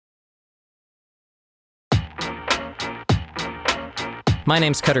My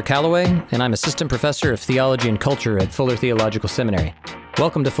name's Kutter Callaway, and I'm Assistant Professor of Theology and Culture at Fuller Theological Seminary.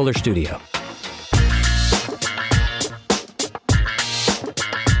 Welcome to Fuller Studio.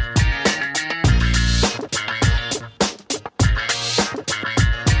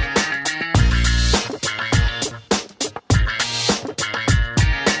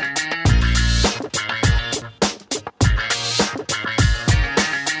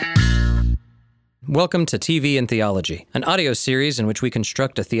 Welcome to TV and Theology, an audio series in which we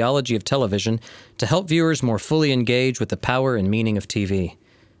construct a theology of television to help viewers more fully engage with the power and meaning of TV.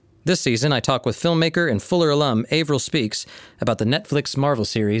 This season, I talk with filmmaker and Fuller alum Avril Speaks about the Netflix Marvel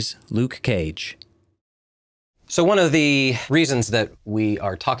series, Luke Cage. So one of the reasons that we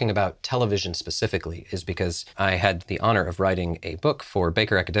are talking about television specifically is because I had the honor of writing a book for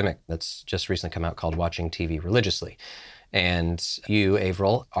Baker Academic that's just recently come out called Watching TV Religiously. And you,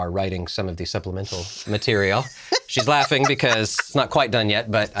 Avril, are writing some of the supplemental material. She's laughing because it's not quite done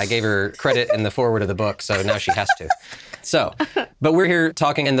yet, but I gave her credit in the foreword of the book, so now she has to. So, but we're here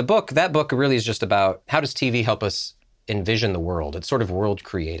talking in the book. That book really is just about how does TV help us envision the world? It's sort of world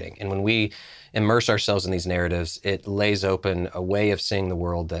creating. And when we immerse ourselves in these narratives, it lays open a way of seeing the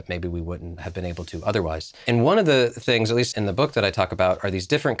world that maybe we wouldn't have been able to otherwise. And one of the things, at least in the book that I talk about, are these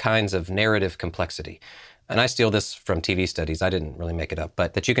different kinds of narrative complexity. And I steal this from TV studies. I didn't really make it up,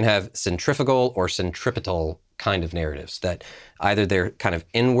 but that you can have centrifugal or centripetal kind of narratives, that either they're kind of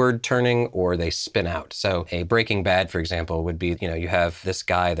inward turning or they spin out. So a Breaking Bad, for example, would be, you have this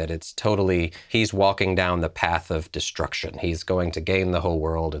guy that he's walking down the path of destruction. He's going to gain the whole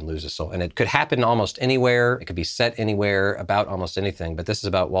world and lose his soul. And it could happen almost anywhere. It could be set anywhere about almost anything. But this is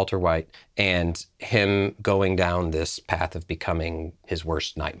about Walter White and him going down this path of becoming his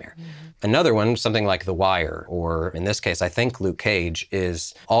worst nightmare. Mm-hmm. Another one, something like The Wire, or in this case, I think Luke Cage,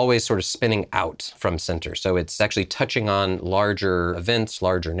 is always sort of spinning out from center. So it's actually touching on larger events,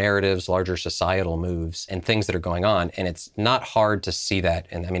 larger narratives, larger societal moves, and things that are going on. And it's not hard to see that.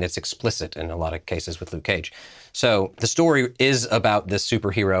 And I mean, it's explicit in a lot of cases with Luke Cage. So the story is about this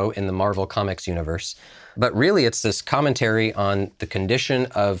superhero in the Marvel Comics universe. But really, it's this commentary on the condition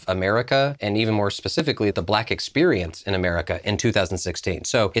of America, and even more specifically, the Black experience in America in 2016.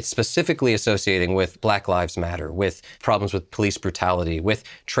 So it's specifically associating with Black Lives Matter, with problems with police brutality, with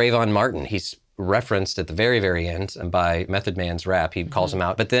Trayvon Martin. He's referenced at the very, very end by Method Man's rap. He calls him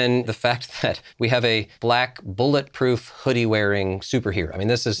out. But then the fact that we have a Black bulletproof hoodie-wearing superhero. I mean,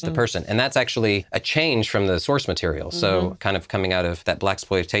 this is the person. And that's actually a change from the source material. So kind of coming out of that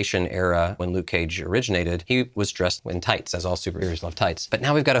blaxploitation era when Luke Cage originated, he was dressed in tights, as all superheroes love tights. But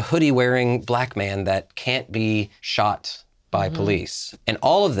now we've got a hoodie-wearing Black man that can't be shot by police. And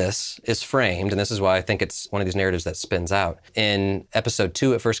all of this is framed, and this is why I think it's one of these narratives that spins out. In episode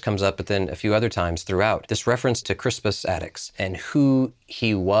 2, it first comes up, but then a few other times throughout, this reference to Crispus Attucks and who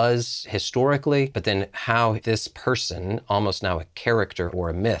he was historically, but then how this person, almost now a character or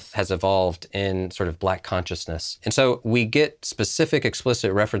a myth, has evolved in sort of Black consciousness. And so we get specific,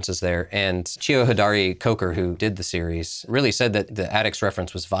 explicit references there. And Chio Hodari Coker, who did the series, really said that the Attucks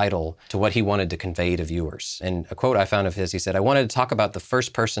reference was vital to what he wanted to convey to viewers. And a quote I found of his, he said, "I wanted to talk about the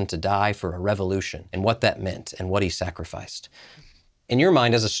first person to die for a revolution and what that meant and what he sacrificed." In your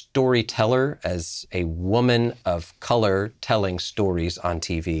mind, as a storyteller, as a woman of color telling stories on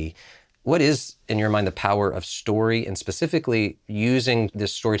TV, what is, in your mind, the power of story, and specifically using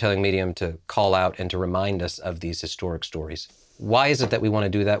this storytelling medium to call out and to remind us of these historic stories? Why is it that we want to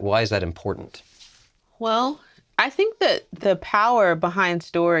do that? Why is that important? Well, I think that the power behind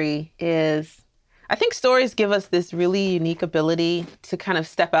story is, I think stories give us this really unique ability to kind of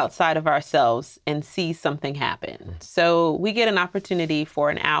step outside of ourselves and see something happen. So we get an opportunity for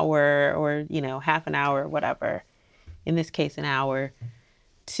an hour or, half an hour, whatever, in this case, an hour,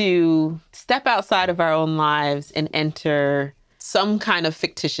 to step outside of our own lives and enter some kind of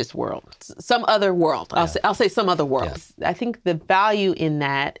fictitious world, some other world. I'll say some other world. Yeah. I think the value in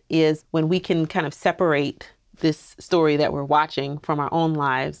that is when we can kind of separate this story that we're watching from our own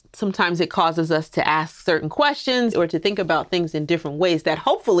lives. Sometimes it causes us to ask certain questions or to think about things in different ways that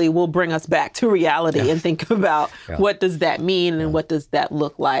hopefully will bring us back to reality and think about what does that mean and what does that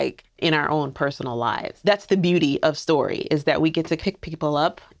look like in our own personal lives. That's the beauty of story, is that we get to pick people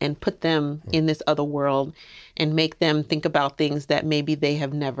up and put them in this other world and make them think about things that maybe they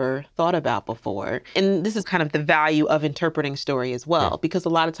have never thought about before. And this is kind of the value of interpreting story as well, because a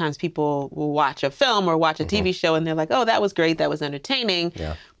lot of times people will watch a film or watch a TV show and they're like, oh, that was great, that was entertaining.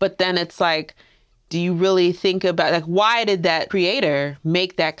 Yeah. But then it's like, do you really think about, like, why did that creator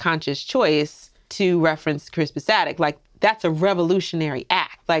make that conscious choice to reference Crispus Attucks? Like, that's a revolutionary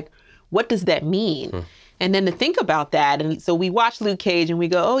act. Like, what does that mean? And then to think about that. And so we watch Luke Cage and we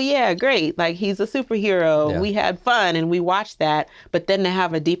go, oh yeah, great. Like he's a superhero. We had fun and we watched that. But then to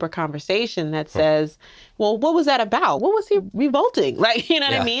have a deeper conversation that says, well, what was that about? What was he revolting? Like, you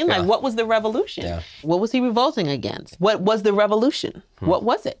know what I mean? Like, what was the revolution? What was he revolting against? What was the revolution? What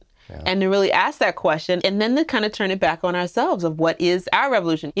was it? And to really ask that question and then to kind of turn it back on ourselves of what is our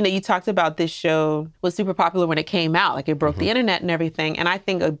revolution. You know, you talked about this show was super popular when it came out, like it broke the internet and everything. And I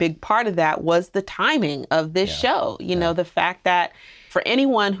think a big part of that was the timing of this show. You know, the fact that for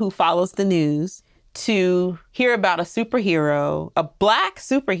anyone who follows the news to hear about a superhero, a Black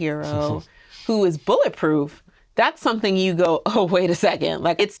superhero who is bulletproof, that's something you go, oh, wait a second.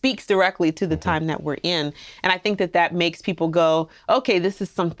 Like it speaks directly to the time that we're in. And I think that that makes people go, okay, this is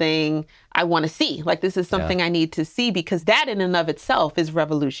something I want to see. Like this is something I need to see because that in and of itself is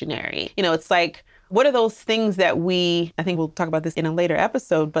revolutionary. You know, it's like, what are those things that I think we'll talk about this in a later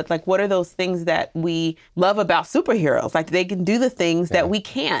episode, but like, what are those things that we love about superheroes? Like they can do the things that we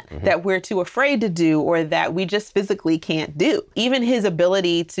can't, that we're too afraid to do, or that we just physically can't do. Even his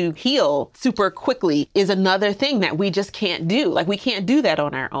ability to heal super quickly is another thing that we just can't do. Like we can't do that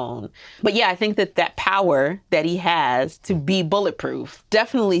on our own. But yeah, I think that that power that he has to be bulletproof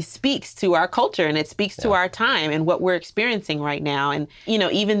definitely speaks to our culture and it speaks to our time and what we're experiencing right now. And, you know,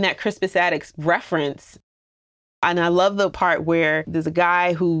 even that Crispus Attucks reference. And I love the part where there's a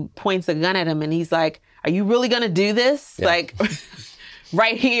guy who points a gun at him and he's like, are you really going to do this? Like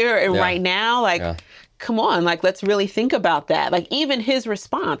right here and right now? Like, come on, like, let's really think about that. Like even his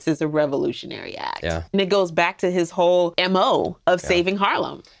response is a revolutionary act. And it goes back to his whole MO of saving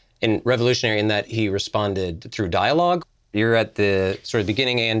Harlem. And revolutionary in that he responded through dialogue. You're at the sort of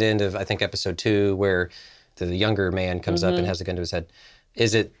beginning and end of, I think, episode 2, where the younger man comes up and has a gun to his head.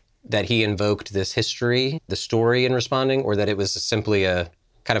 Is it that he invoked this history, the story in responding, or that it was simply a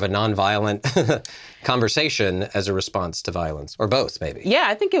kind of a nonviolent conversation as a response to violence, or both maybe? Yeah,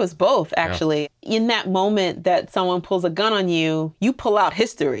 I think it was both, actually. In that moment that someone pulls a gun on you, you pull out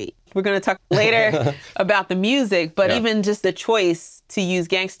history. We're going to talk later about the music, but even just the choice to use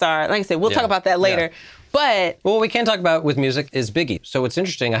Gangstar, like I said, we'll talk about that later. But well, what we can talk about with music is Biggie. So it's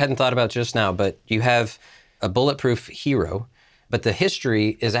interesting, I hadn't thought about it just now, but you have a bulletproof hero. But the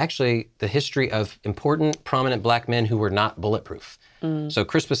history is actually the history of important, prominent Black men who were not bulletproof. So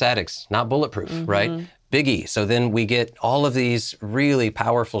Crispus Attucks, not bulletproof, right? Biggie. So then we get all of these really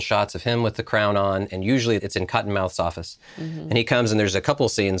powerful shots of him with the crown on, and usually it's in Cottonmouth's office. And he comes and there's a couple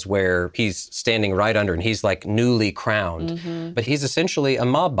scenes where he's standing right under and he's like newly crowned, but he's essentially a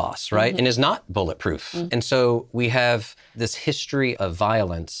mob boss, right? And is not bulletproof. And so we have this history of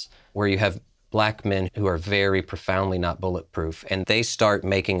violence where you have Black men who are very profoundly not bulletproof, and they start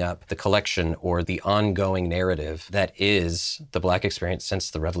making up the collection or the ongoing narrative that is the Black experience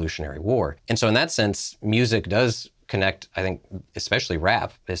since the Revolutionary War. And so in that sense, music does connect, I think, especially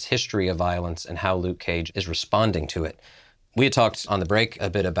rap, this history of violence and how Luke Cage is responding to it. We had talked on the break a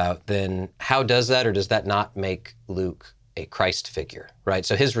bit about then how does that or does that not make Luke a Christ figure, right?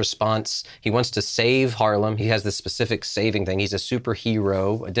 So his response, he wants to save Harlem. He has this specific saving thing. He's a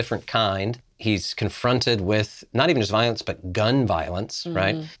superhero, a different kind. He's confronted with not even just violence, but gun violence,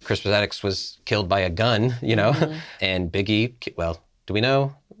 right? Crispus Attucks was killed by a gun, you know, and Biggie, well, do we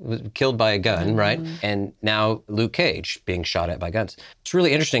know? Was killed by a gun, right? And now Luke Cage being shot at by guns. It's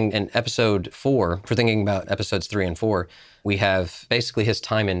really interesting in episode 4, if we're thinking about episodes 3 and 4, we have basically his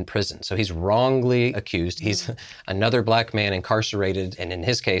time in prison. So he's wrongly accused. He's another Black man incarcerated, and in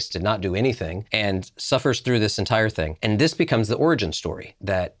his case, did not do anything, and suffers through this entire thing. And this becomes the origin story,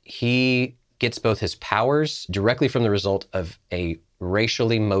 that he gets both his powers directly from the result of a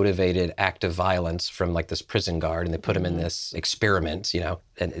racially motivated act of violence from like this prison guard, and they put him in this experiment, you know,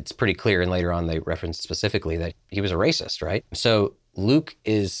 and it's pretty clear, and later on they reference specifically that he was a racist, right? So Luke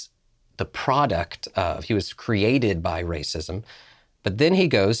is the product of, he was created by racism, but then he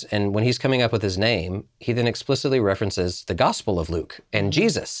goes, and when he's coming up with his name, he then explicitly references the Gospel of Luke and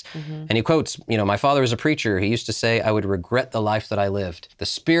Jesus. And he quotes, you know, my father is a preacher. He used to say, I would regret the life that I lived. The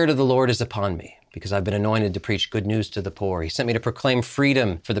Spirit of the Lord is upon me, because I've been anointed to preach good news to the poor. He sent me to proclaim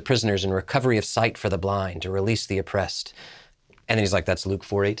freedom for the prisoners and recovery of sight for the blind, to release the oppressed. And then he's like, that's Luke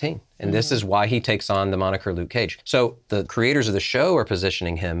 4:18. And this is why he takes on the moniker Luke Cage. So the creators of the show are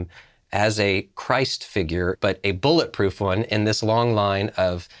positioning him as a Christ figure, but a bulletproof one in this long line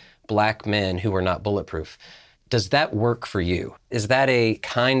of Black men who are not bulletproof. Does that work for you? Is that a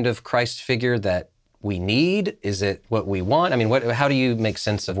kind of Christ figure that we need? Is it what we want? I mean, how do you make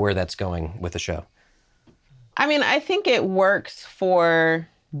sense of where that's going with the show? I mean, I think it works for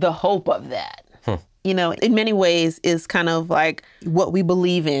the hope of that. you know, in many ways is kind of like what we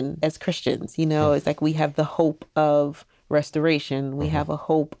believe in as Christians. You know, it's like we have the hope of restoration. We have a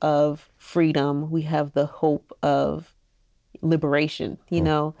hope of freedom. We have the hope of liberation, you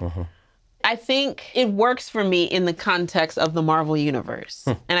know. I think it works for me in the context of the Marvel Universe.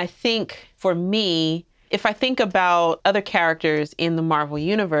 And I think for me, if I think about other characters in the Marvel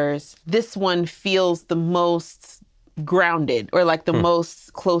Universe, this one feels the most grounded or like the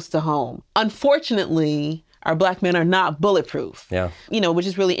most close to home. Unfortunately, our Black men are not bulletproof. Yeah. You know, which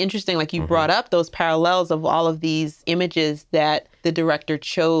is really interesting. Like you brought up those parallels of all of these images that the director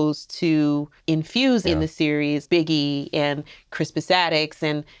chose to infuse in the series, Biggie and Crispus Attucks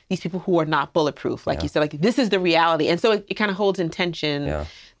and these people who are not bulletproof. Like you said, like this is the reality. And so it kind of holds in tension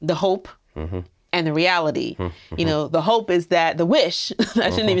the hope and the reality. You know, the hope is that the wish, I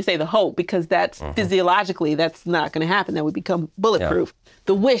shouldn't even say the hope because that's physiologically, that's not going to happen, that we become bulletproof.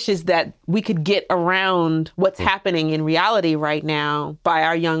 The wish is that we could get around what's happening in reality right now by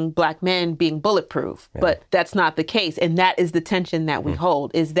our young Black men being bulletproof. But that's not the case. And that is the tension that we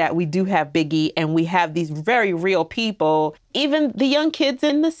hold, is that we do have Biggie and we have these very real people, even the young kids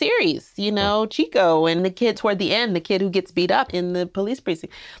in the series, you know, Chico and the kid toward the end, the kid who gets beat up in the police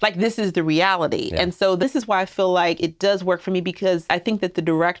precinct. Like this is the reality. And so this is why I feel like it does work for me, because I think that the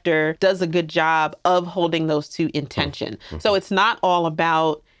director does a good job of holding those two in tension. So it's not all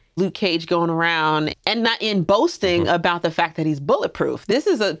about Luke Cage going around and not in boasting about the fact that he's bulletproof. This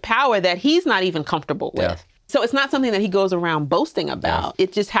is a power that he's not even comfortable with. So it's not something that he goes around boasting about.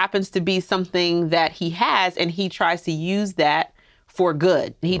 It just happens to be something that he has, and he tries to use that for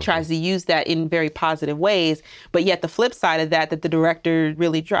good. He tries to use that in very positive ways. But yet the flip side of that the director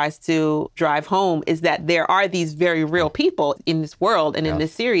really tries to drive home is that there are these very real people in this world and in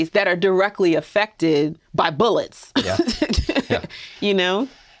this series that are directly affected by bullets. You know?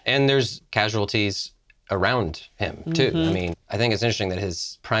 And there's casualties around him too. I mean, I think it's interesting that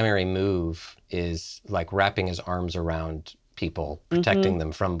his primary move is like wrapping his arms around people, protecting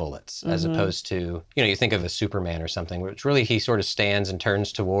them from bullets, as opposed to, you know, you think of a Superman or something, which really he sort of stands and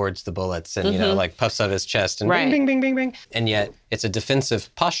turns towards the bullets and, you know, like puffs out his chest and bing, bing, bing, bing, bing. And yet it's a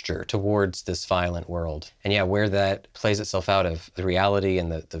defensive posture towards this violent world. And where that plays itself out of the reality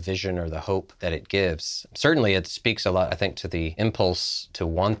and the vision or the hope that it gives, certainly it speaks a lot, I think, to the impulse to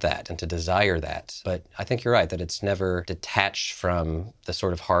want that and to desire that. But I think you're right that it's never detached from the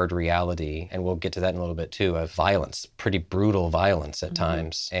sort of hard reality, and we'll get to that in a little bit too, of violence, pretty brutal violence at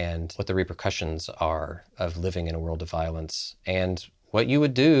times, and what the repercussions are of living in a world of violence. And what you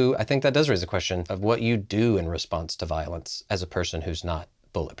would do, I think that does raise a question of what you do in response to violence as a person who's not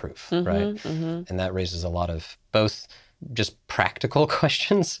bulletproof, right? And that raises a lot of both just practical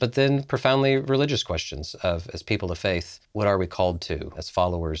questions, but then profoundly religious questions of, as people of faith, what are we called to as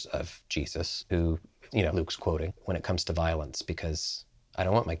followers of Jesus, who, you know, Luke's quoting when it comes to violence, because I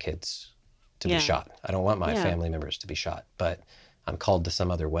don't want my kids to be shot. I don't want my family members to be shot, but I'm called to some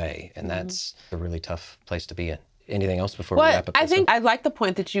other way. And that's a really tough place to be in. Anything else before we wrap up? I think I like the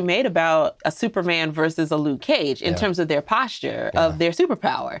point that you made about a Superman versus a Luke Cage in terms of their posture, of their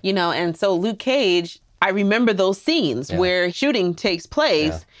superpower, you know? And so Luke Cage, I remember those scenes where shooting takes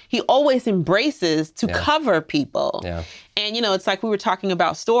place. He always embraces to cover people. And, you know, it's like we were talking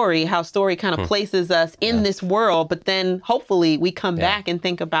about Story, how Story kind of places us in this world, but then hopefully we come back and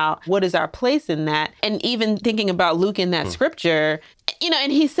think about what is our place in that. And even thinking about Luke in that scripture, you know,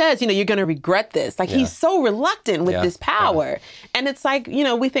 and he says, you know, you're going to regret this. Like he's so reluctant with this power. And it's like, you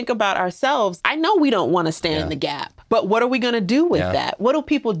know, we think about ourselves. I know we don't want to stand in the gap, but what are we going to do with that? What do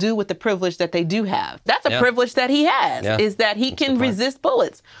people do with the privilege that they do have? That's a privilege that he has, is that he can resist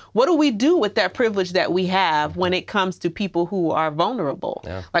bullets. What do we do with that privilege that we have when it comes to people who are vulnerable?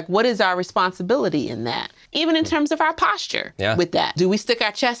 Like, what is our responsibility in that? Even in terms of our posture with that. Do we stick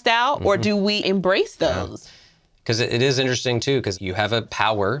our chest out or do we embrace those? Because it is interesting, too, because you have a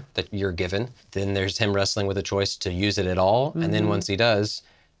power that you're given. Then there's him wrestling with a choice to use it at all. And then once he does,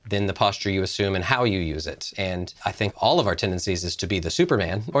 then the posture you assume and how you use it. And I think all of our tendencies is to be the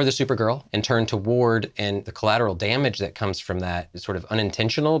Superman or the Supergirl and turn toward, and the collateral damage that comes from that is sort of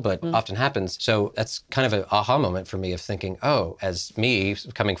unintentional, but often happens. So that's kind of an aha moment for me of thinking, oh, as me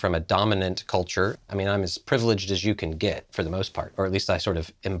coming from a dominant culture, I mean, I'm as privileged as you can get for the most part, or at least I sort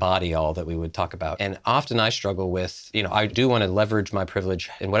of embody all that we would talk about. And often I struggle with, you know, I do want to leverage my privilege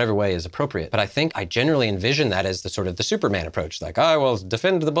in whatever way is appropriate, but I think I generally envision that as the sort of the Superman approach, like, I will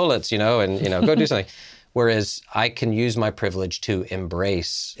defend the bullets, you know, and, you know, go do something. Whereas I can use my privilege to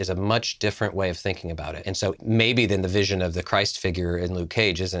embrace is a much different way of thinking about it. And so maybe then the vision of the Christ figure in Luke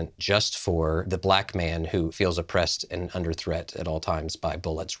Cage isn't just for the black man who feels oppressed and under threat at all times by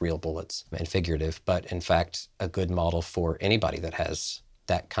bullets, real bullets, and figurative, but in fact, a good model for anybody that has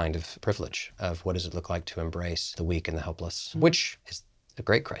that kind of privilege of what does it look like to embrace the weak and the helpless, which is a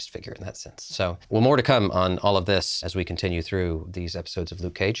great Christ figure in that sense. So, well, more to come on all of this as we continue through these episodes of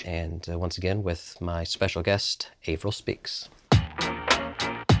Luke Cage. And once again, with my special guest, Avril Speaks.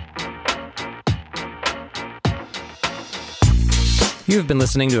 You have been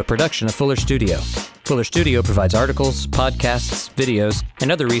listening to a production of Fuller Studio. Fuller Studio provides articles, podcasts, videos, and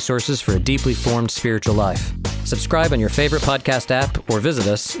other resources for a deeply formed spiritual life. Subscribe on your favorite podcast app or visit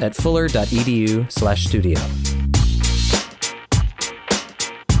us at fuller.edu/studio.